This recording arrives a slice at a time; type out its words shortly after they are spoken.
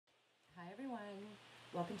everyone.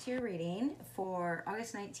 Welcome to your reading for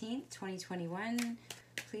August 19th, 2021.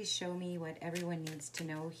 Please show me what everyone needs to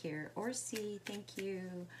know, hear, or see. Thank you.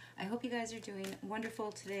 I hope you guys are doing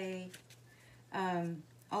wonderful today.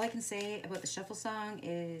 All I can say about the shuffle song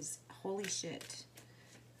is holy shit.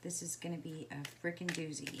 This is going to be a freaking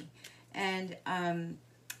doozy. And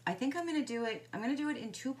I think I'm going to do it. I'm going to do it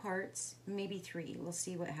in two parts, maybe three. We'll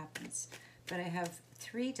see what happens. But I have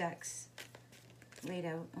three decks laid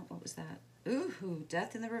out. Oh, what was that? Ooh,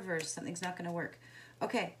 death in the reverse. Something's not going to work.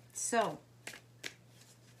 Okay, so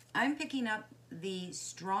I'm picking up the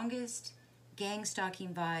strongest gang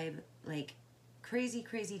stalking vibe, like crazy,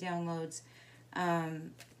 crazy downloads.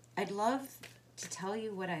 I'd love to tell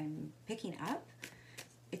you what I'm picking up.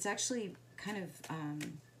 It's actually kind of,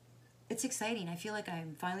 it's exciting. I feel like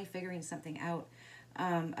I'm finally figuring something out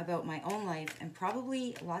about my own life and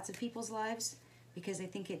probably lots of people's lives, because I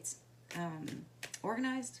think it's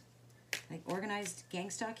organized, like organized gang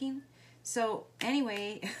stalking. So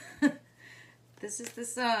anyway, this is the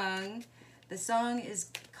song. The song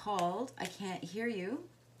is called I Can't Hear You.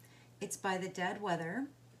 It's by the Dead Weather.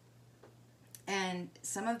 And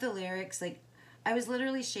some of the lyrics, like, I was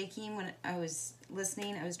literally shaking when I was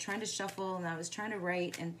listening. I was trying to shuffle and I was trying to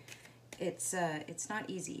write, and it's not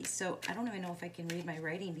easy. So I don't even know if I can read my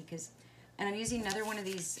writing, because, and I'm using another one of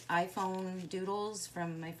these iPhone doodles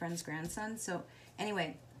from my friend's grandson. So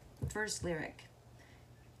anyway, first lyric.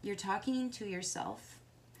 You're talking to yourself.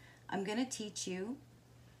 I'm going to teach you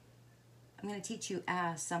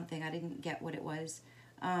something. I didn't get what it was.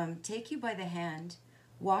 Take you by the hand,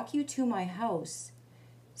 walk you to my house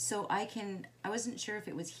so I wasn't sure if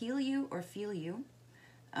it was heal you or feel you.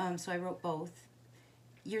 So I wrote both.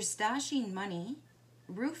 You're stashing money,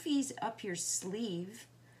 roofies up your sleeve.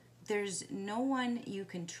 There's no one you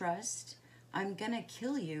can trust. I'm gonna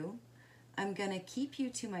kill you. I'm gonna keep you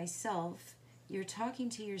to myself. You're talking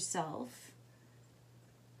to yourself.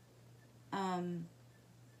 Oh,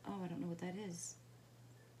 I don't know what that is.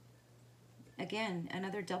 Again,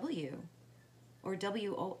 another W, or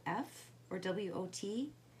WOF, or WOT.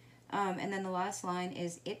 And then the last line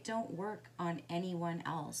is, it don't work on anyone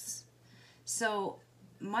else. So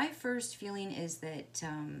my first feeling is that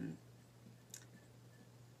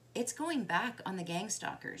it's going back on the gang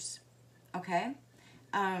stalkers, okay?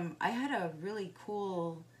 I had a really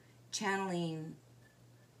cool channeling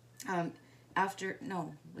it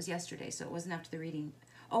was yesterday, so it wasn't after the reading.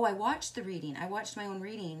 Oh, I watched the reading. I watched my own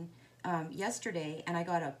reading yesterday, and I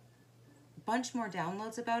got a bunch more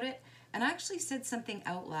downloads about it, and I actually said something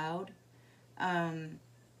out loud, and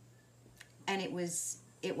it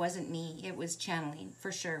wasn't me. It was channeling,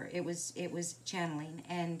 for sure. It was channeling,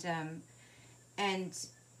 and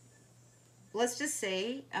let's just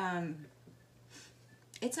say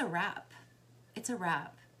it's a wrap. It's a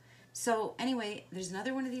wrap. So anyway, there's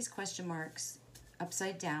another one of these question marks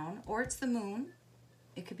upside down, or it's the moon.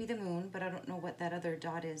 It could be the moon, but I don't know what that other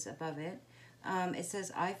dot is above it. It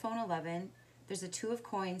says iPhone 11. There's a 2 of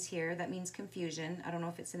coins here. That means confusion. I don't know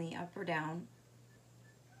if it's in the up or down.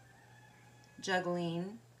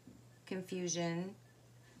 Juggling, confusion,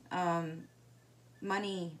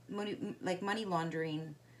 money, like money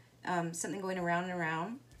laundering, something going around and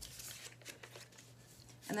around.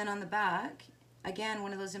 And then on the back, again,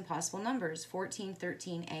 one of those impossible numbers,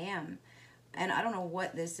 14:13 a.m. And I don't know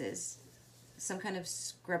what this is. Some kind of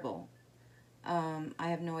scribble. I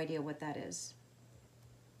have no idea what that is.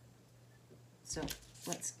 So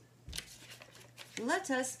let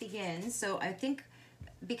us begin. So I think,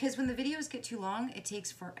 because when the videos get too long, it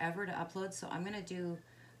takes forever to upload. So I'm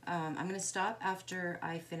gonna stop after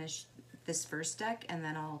I finish this first deck, and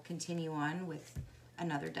then I'll continue on with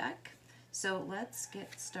another deck. So let's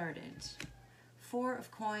get started. 4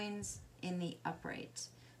 of coins in the upright.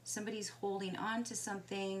 Somebody's holding on to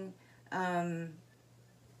something.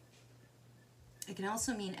 It can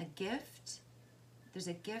also mean a gift. There's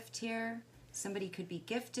a gift here. Somebody could be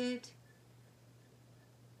gifted.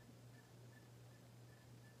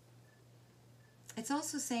 It's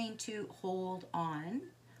also saying to hold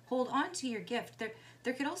on. Hold on to your gift.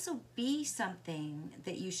 There could also be something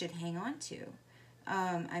that you should hang on to.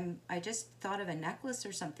 I just thought of a necklace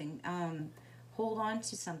or something. Hold on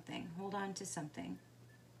to something. Hold on to something.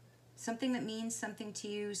 Something that means something to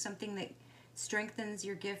you, something that strengthens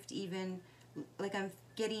your gift even. Like I'm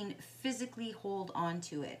getting physically hold on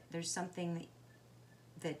to it. There's something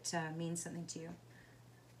that means something to you.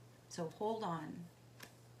 So hold on.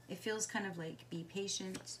 It feels kind of like be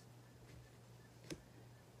patient.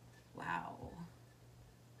 Wow.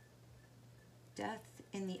 Death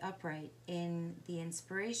in the upright. In the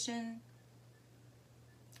inspiration,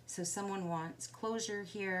 So someone wants closure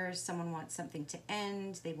here. Someone wants something to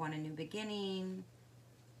end. They want a new beginning.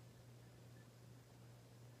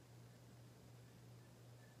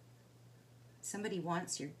 Somebody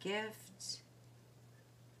wants your gift.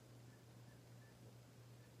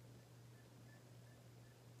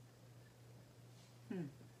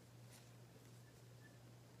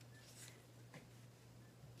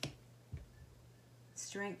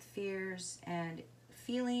 Strength, fears, and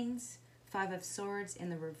feelings. 5 of Swords in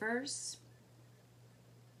the reverse.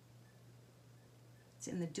 It's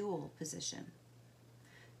in the dual position.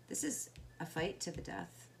 This is a fight to the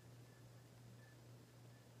death.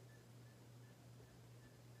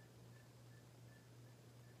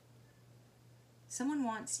 Someone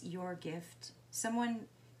wants your gift. Someone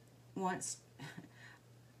wants...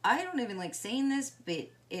 I don't even like saying this, but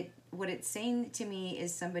what it's saying to me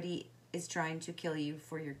is somebody is trying to kill you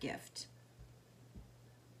for your gift.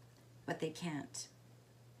 But they can't.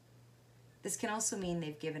 This can also mean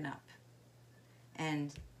they've given up.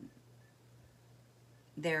 And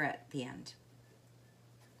they're at the end.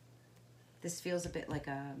 This feels a bit like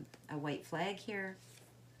a white flag here.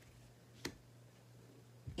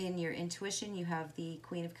 In your intuition, you have the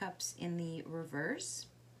Queen of Cups in the reverse.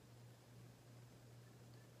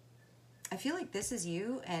 I feel like this is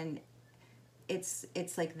you, and it's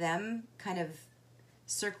like them kind of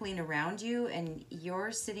circling around you, and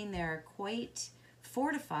you're sitting there quite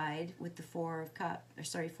fortified with the 4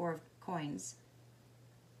 of coins.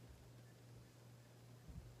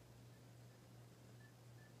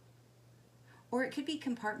 Or it could be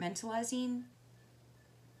compartmentalizing,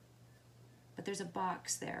 but there's a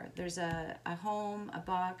box there. There's a home, a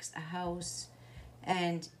box, a house,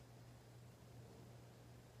 and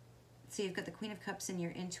so you've got the Queen of Cups in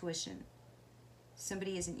your intuition.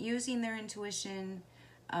 Somebody isn't using their intuition.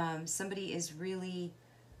 Somebody is really,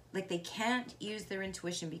 like, they can't use their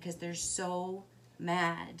intuition because they're so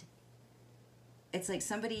mad. It's like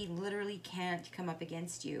somebody literally can't come up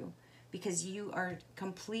against you because you are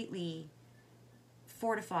completely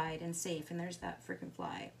fortified and safe. And there's that freaking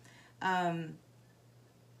fly.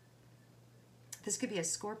 This could be a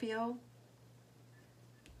Scorpio.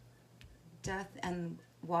 Death and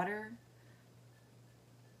water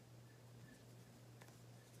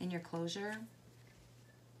in your closure.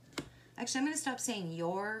 Actually, I'm going to stop saying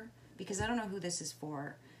your because I don't know who this is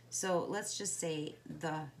for. So let's just say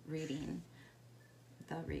the reading.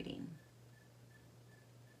 The reading.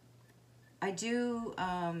 I do,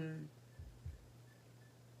 I'm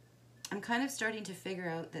kind of starting to figure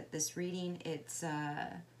out that this reading, it's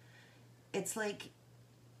like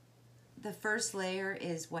the first layer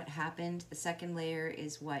is what happened. The second layer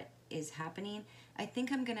is what is happening. I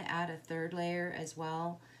think I'm going to add a third layer as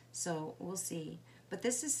well. So we'll see. But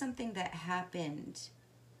this is something that happened,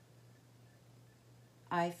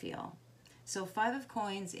 I feel. So 5 of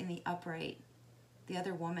coins in the upright. The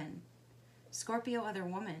other woman. Scorpio other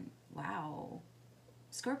woman. Wow.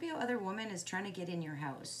 Scorpio other woman is trying to get in your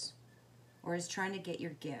house. Or is trying to get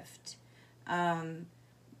your gift.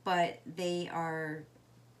 But they are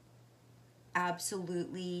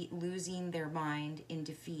absolutely losing their mind in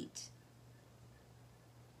defeat.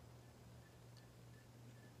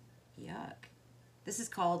 Yuck. This is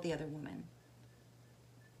called the other woman.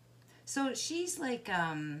 So she's like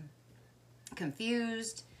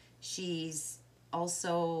confused. She's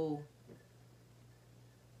also,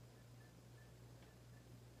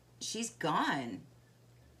 she's gone.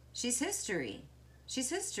 She's history.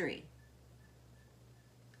 She's history.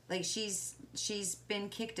 Like she's been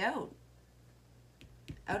kicked out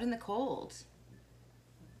in the cold.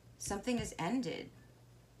 Something has ended.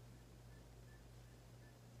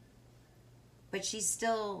 But she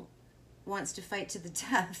still wants to fight to the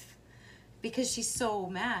death because she's so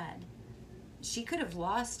mad. She could have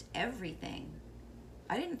lost everything.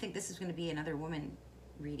 I didn't think this was going to be another woman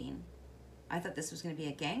reading. I thought this was going to be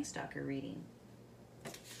a gang stalker reading.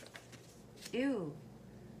 Ew.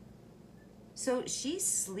 So she's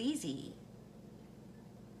sleazy.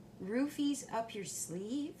 Roofies up your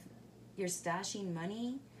sleeve? You're stashing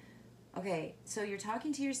money? Okay, so you're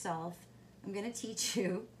talking to yourself. I'm going to teach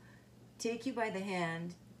you, take you by the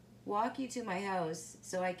hand, walk you to my house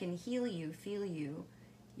so I can heal you, feel you.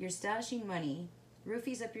 You're stashing money.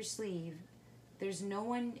 Roofies up your sleeve. There's no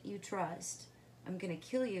one you trust. I'm going to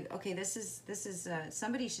kill you. Okay, this is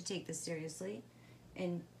somebody should take this seriously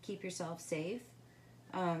and keep yourself safe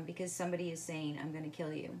because somebody is saying, I'm going to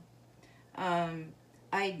kill you.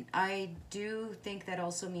 I do think that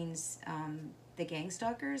also means the gang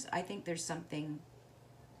stalkers. I think there's something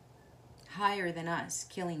higher than us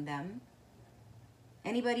killing them.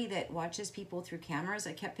 Anybody that watches people through cameras,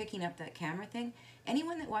 I kept picking up that camera thing.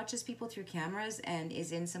 anyone that watches people through cameras and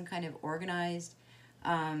is in some kind of organized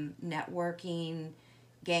networking,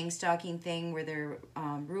 gang stalking thing where they're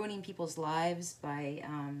ruining people's lives by,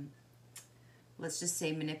 let's just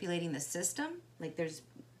say, manipulating the system. Like there's,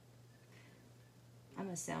 I'm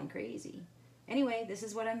going to sound crazy. Anyway, this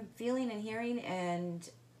is what I'm feeling and hearing, and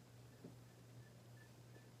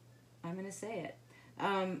I'm going to say it.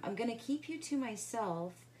 I'm going to keep you to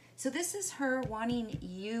myself. So this is her wanting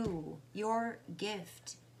you, your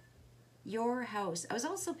gift, your house. I was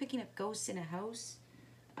also picking up ghosts in a house.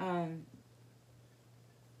 Oh,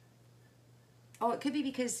 it could be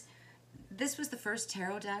because this was the first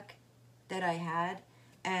tarot deck that I had,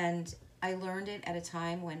 and I learned it at a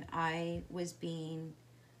time when I was being,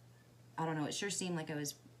 I don't know, it sure seemed like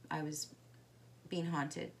I was being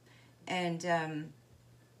haunted. And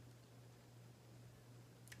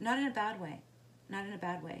not in a bad way. Not in a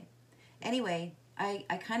bad way. Anyway,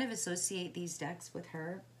 I kind of associate these decks with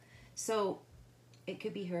her. So it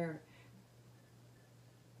could be her.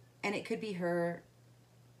 And it could be her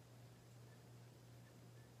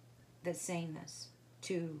that's saying this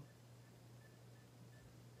to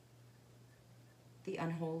the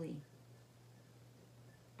unholy.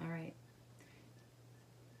 All right.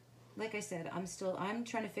 Like I said, I'm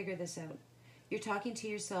trying to figure this out. You're talking to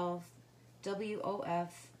yourself, WOF.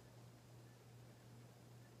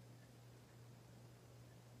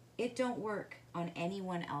 It don't work on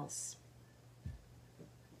anyone else.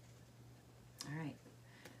 All right.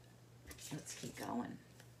 Let's keep going.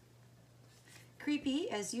 Creepy,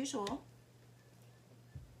 as usual.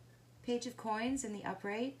 Page of coins in the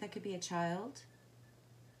upright. That could be a child.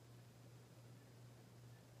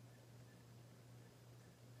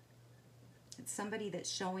 It's somebody that's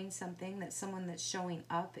showing something. That's someone that's showing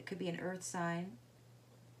up. It could be an earth sign.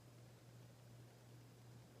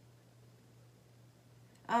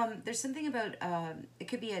 There's something about, it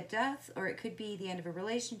could be a death, or it could be the end of a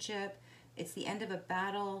relationship. It's the end of a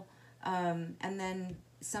battle. And then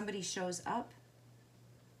somebody shows up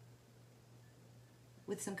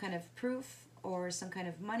with some kind of proof or some kind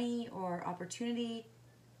of money or opportunity.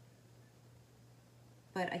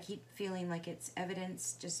 But I keep feeling like it's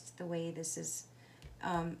evidence, just the way this is.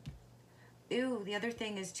 Ew, the other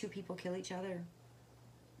thing is two people kill each other.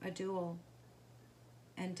 A duel.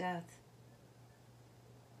 And death.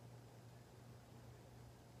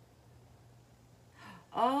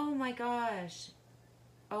 Oh my gosh.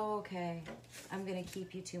 Oh, okay. I'm going to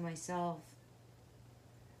keep you to myself.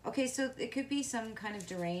 Okay, so it could be some kind of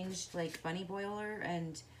deranged, like, bunny boiler,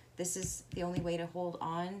 and this is the only way to hold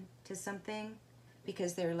on to something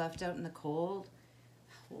because they're left out in the cold.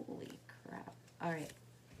 Holy crap. All right.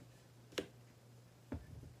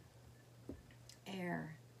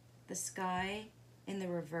 Air. The sky in the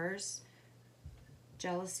reverse.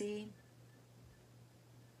 Jealousy.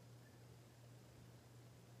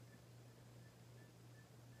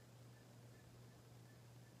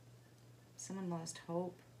 Someone lost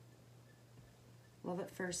hope. Love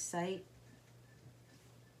at first sight.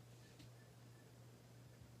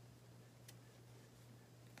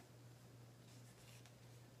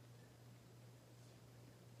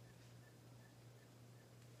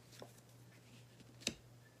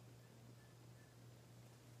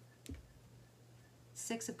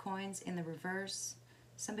 Six of coins in the reverse.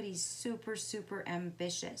 Somebody's super, super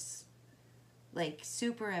ambitious. Like,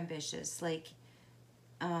 super ambitious. Like,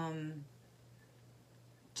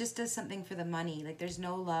 just does something for the money. Like, there's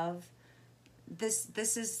no love. This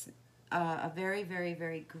is a very, very,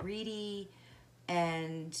 very greedy,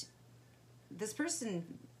 and this person,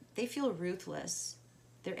 they feel ruthless.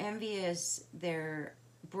 They're envious. They're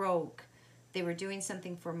broke. They were doing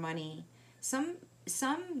something for money. Some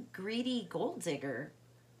greedy gold digger.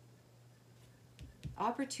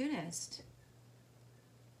 Opportunist.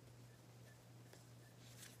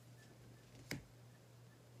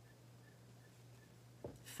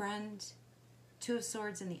 Friend. Two of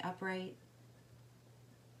Swords in the upright.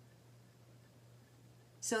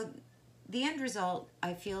 So the end result,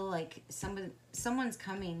 I feel like someone's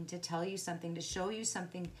coming to tell you something, to show you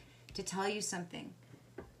something, to tell you something.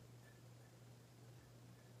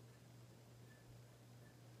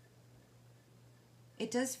 It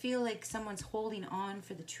does feel like someone's holding on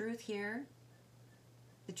for the truth here.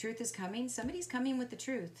 The truth is coming. Somebody's coming with the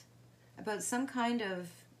truth about some kind of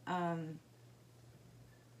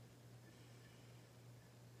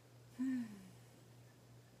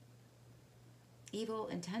evil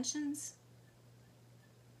intentions.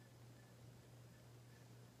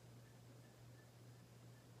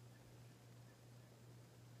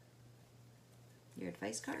 Your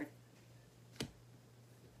advice card.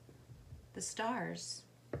 The stars.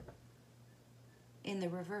 in the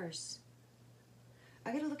reverse.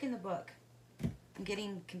 I gotta look in the book. I'm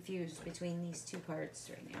getting confused between these two cards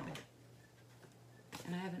right now.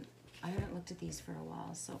 And I haven't looked at these for a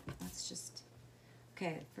while, so let's just...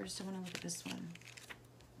 Okay, first I want to look at this one.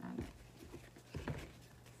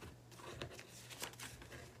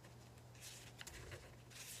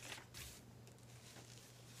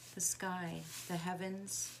 The sky, the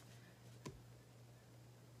heavens.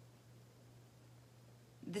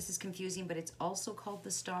 This is confusing, but it's also called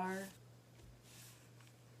the star.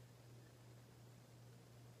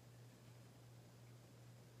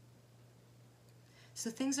 So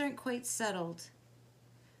things aren't quite settled,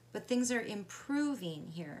 but things are improving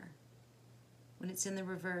here when it's in the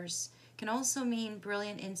reverse. Can also mean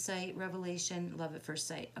brilliant insight, revelation, love at first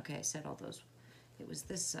sight. Okay, I said all those. It was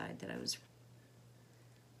this side that I was...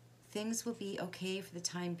 Things will be okay for the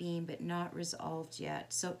time being, but not resolved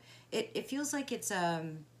yet. So it feels like it's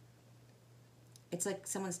like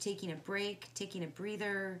someone's taking a break, taking a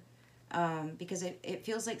breather, because it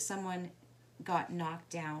feels like someone got knocked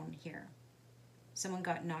down here. Someone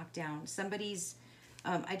got knocked down. Somebody's,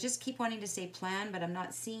 I just keep wanting to say plan, but I'm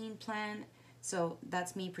not seeing plan. So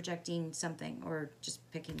that's me projecting something or just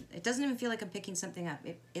picking. It doesn't even feel like I'm picking something up.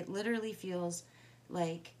 It literally feels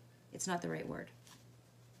like it's not the right word.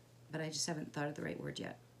 But I just haven't thought of the right word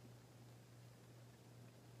yet.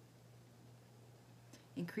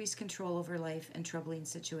 Increase control over life and troubling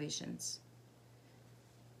situations.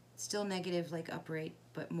 Still negative like upright,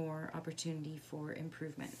 but more opportunity for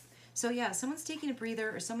improvement. So yeah, someone's taking a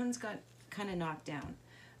breather or someone's got kind of knocked down.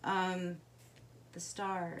 The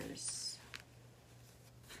stars.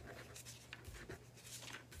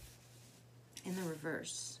 In the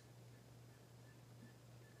reverse.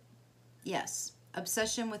 Yes.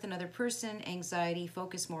 Obsession with another person, anxiety,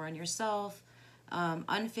 focus more on yourself,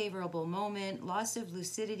 unfavorable moment, loss of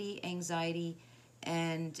lucidity, anxiety,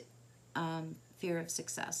 and fear of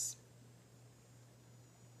success.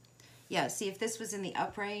 Yeah, see, if this was in the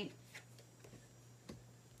upright,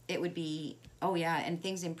 it would be, oh yeah, and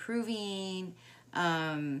things improving,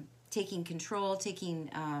 taking control,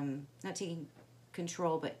 not taking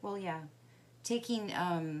control, but, well, yeah, taking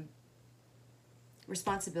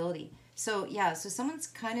responsibility. So, yeah, so someone's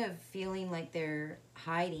kind of feeling like they're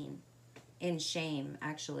hiding in shame,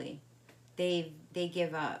 actually. They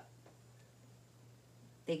give up.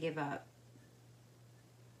 They give up.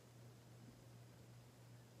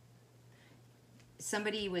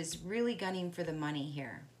 Somebody was really gunning for the money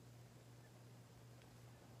here.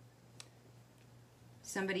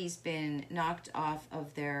 Somebody's been knocked off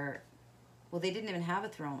of their... Well, they didn't even have a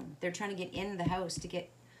throne. They're trying to get in the house to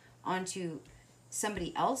get onto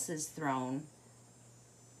somebody else's throne.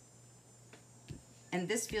 And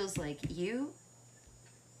this feels like you.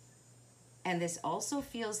 And this also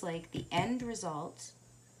feels like the end result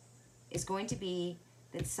is going to be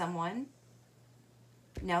that someone,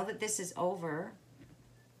 now that this is over,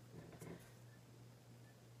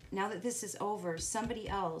 somebody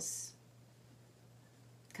else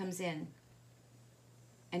comes in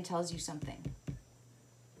and tells you something.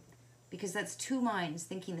 Because that's two minds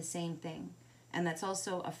thinking the same thing. And that's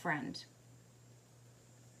also a friend.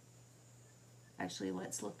 Actually,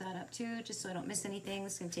 let's look that up too, just so I don't miss anything.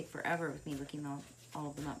 This is going to take forever with me looking all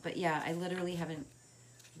of them up. But yeah, I literally haven't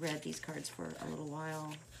read these cards for a little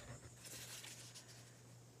while.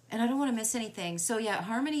 And I don't want to miss anything. So yeah,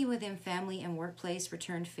 harmony within family and workplace,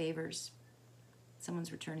 returned favors.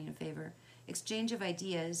 Someone's returning a favor. Exchange of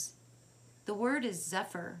ideas. The word is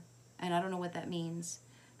Zephyr, and I don't know what that means.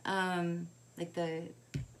 Like the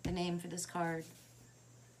name for this card.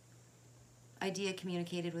 Idea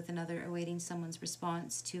communicated with another, awaiting someone's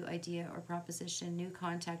response to idea or proposition. New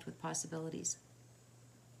contact with possibilities.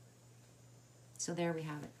 So there we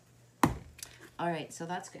have it. All right, so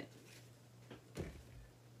that's good.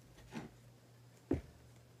 I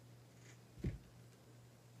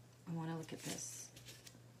want to look at this.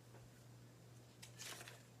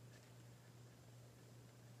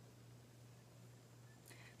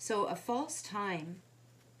 So a false time,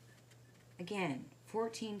 again,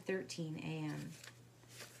 14:13 a.m.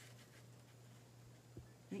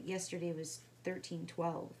 I think yesterday was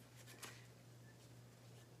 13:12.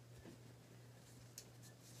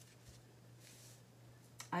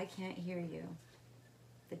 I can't hear you.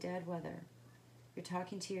 The dead weather. You're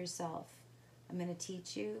talking to yourself. I'm going to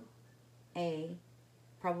teach you a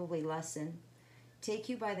probably lesson. Take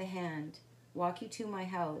you by the hand. Walk you to my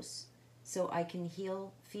house so I can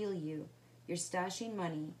feel you. You're stashing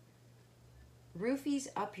money. Roofies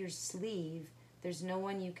up your sleeve. There's no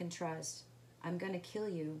one you can trust. I'm going to kill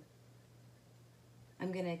you.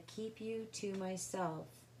 I'm going to keep you to myself.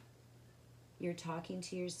 You're talking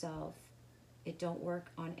to yourself. It don't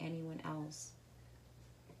work on anyone else.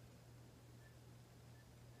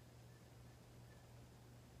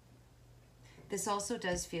 This also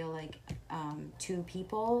does feel like two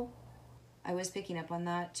people. I was picking up on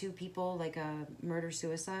that. Two people, like a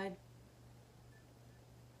murder-suicide.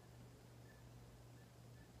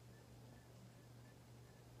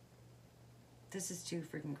 This is too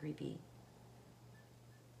freaking creepy.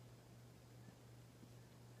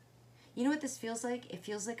 You know what this feels like? It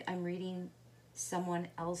feels like I'm reading someone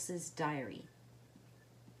else's diary.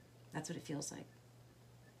 That's what it feels like.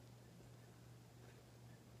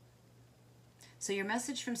 So your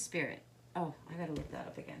message from Spirit. Oh, I gotta look that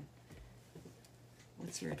up again.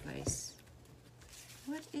 What's your advice?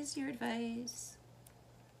 What is your advice?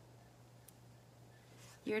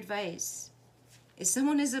 Your advice is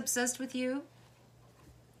someone is obsessed with you.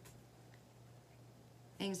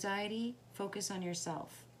 Anxiety, focus on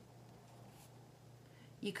yourself.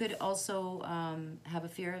 You could also have a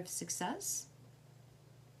fear of success.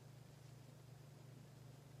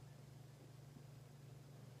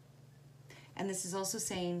 And this is also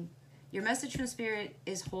saying, your message from Spirit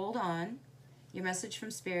is hold on. Your message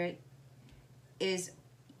from Spirit is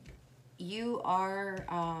you are...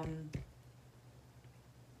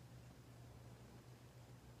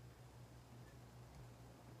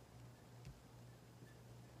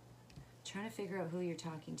 trying to figure out who you're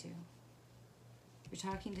talking to. You're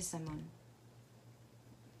talking to someone.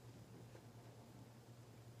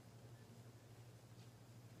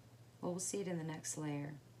 Well, we'll see it in the next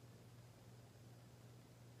layer.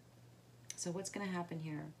 So what's going to happen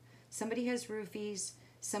here? Somebody has roofies.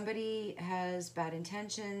 Somebody has bad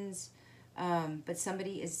intentions. But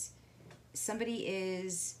somebody is...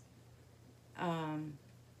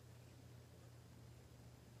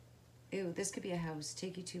 ew, this could be a house.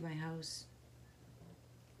 Take you to my house.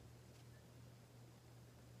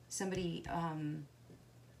 Somebody,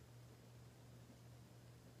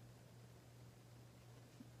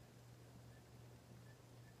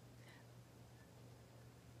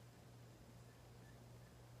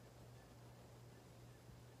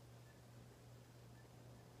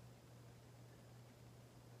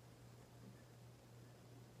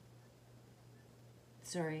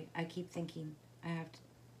 sorry, I keep thinking. I have to...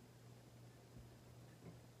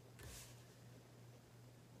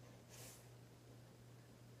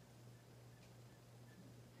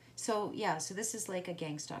 So, yeah, so this is like a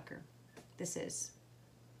gang stalker. This is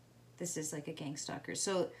like a gang stalker.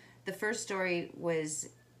 So the first story was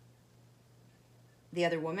the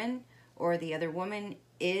other woman, or the other woman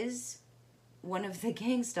is one of the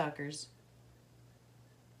gang stalkers.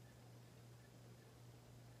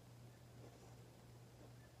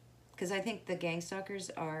 Because I think the gang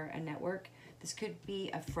stalkers are a network. This could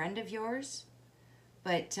be a friend of yours,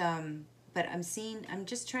 but I'm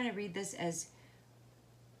just trying to read this as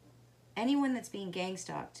anyone that's being gang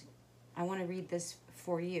stalked. I want to read this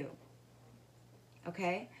for you.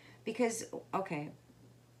 Okay? Because, okay.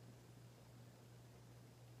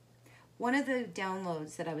 One of the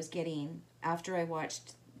downloads that I was getting after I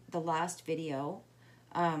watched the last video,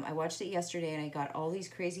 I watched it yesterday and I got all these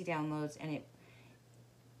crazy downloads, and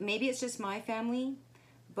maybe it's just my family,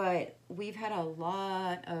 but we've had a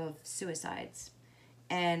lot of suicides.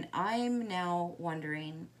 And I'm now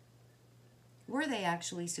wondering, were they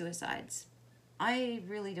actually suicides? I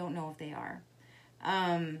really don't know if they are.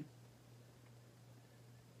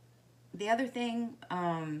 The other thing,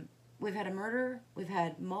 we've had a murder. We've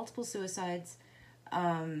had multiple suicides.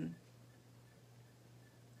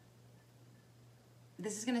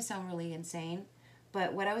 This is going to sound really insane,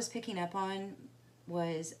 but what I was picking up on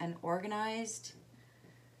was an organized...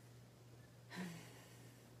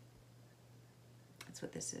 That's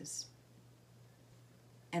what this is.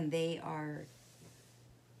 And they are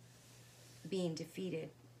being defeated.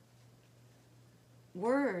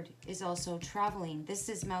 Word is also traveling. This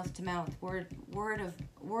is mouth to mouth. Word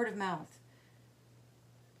of mouth.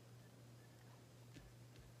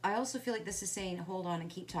 I also feel like this is saying hold on and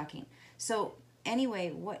keep talking. So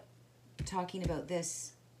anyway, talking about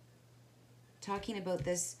this.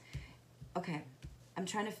 Okay, I'm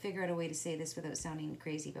trying to figure out a way to say this without sounding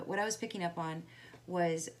crazy, but what I was picking up on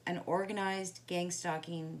was an organized gang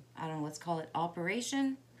stalking, I don't know, let's call it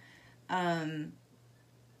operation,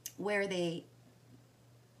 where they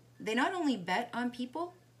not only bet on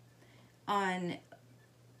people on,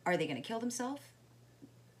 are they going to kill themselves?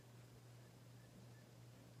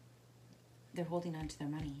 They're holding on to their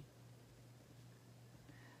money.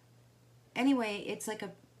 Anyway, it's like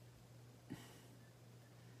a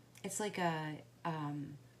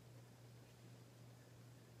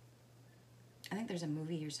I think there's a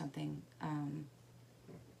movie or something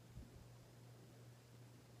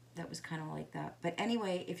that was kind of like that. But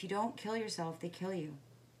anyway, if you don't kill yourself, they kill you.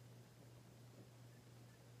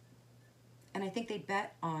 And I think they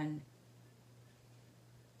bet on,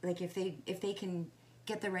 like, if they can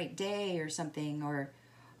get the right day or something, or,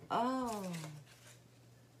 oh.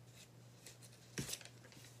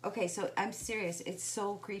 Okay, so I'm serious. It's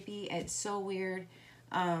so creepy. It's so weird.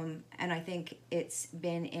 And I think it's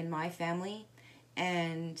been in my family.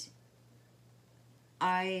 And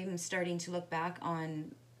I'm starting to look back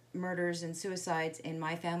on murders and suicides in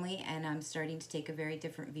my family, and I'm starting to take a very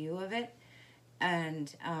different view of it.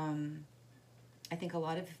 And I think a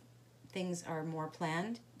lot of things are more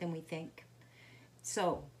planned than we think.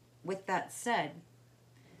 So, with that said,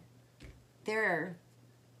 they're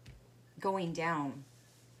going down.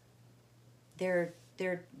 They're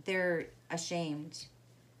ashamed.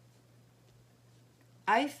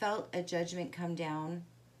 I felt a judgment come down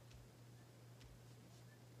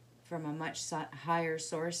from a much higher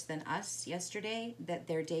source than us yesterday, that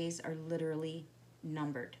their days are literally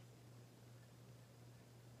numbered.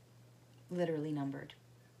 Literally numbered.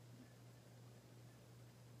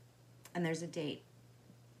 And there's a date.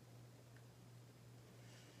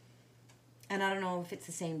 And I don't know if it's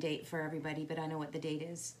the same date for everybody, but I know what the date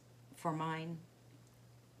is for mine.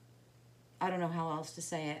 I don't know how else to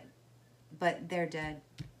say it, but they're dead.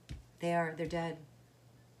 They're dead.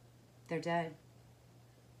 They're dead.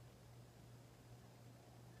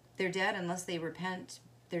 They're dead unless they repent.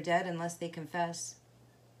 They're dead unless they confess.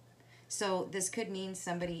 So this could mean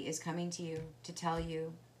somebody is coming to you to tell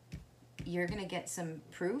you you're going to get some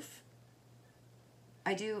proof.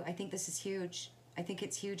 I do. I think this is huge. I think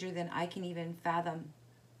it's huger than I can even fathom.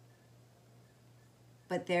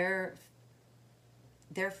 But they're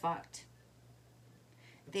fucked.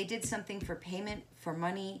 They did something for payment, for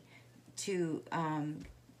money, to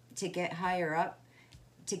get higher up,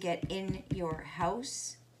 to get in your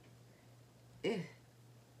house. Ugh.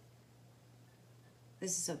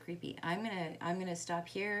 This is so creepy. I'm gonna stop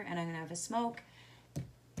here, and I'm gonna have a smoke,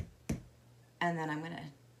 and then I'm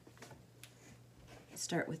gonna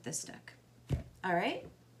start with this deck. All right.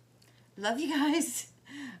 Love you guys.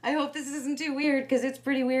 I hope this isn't too weird, because it's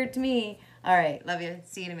pretty weird to me. All right. Love you.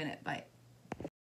 See you in a minute. Bye.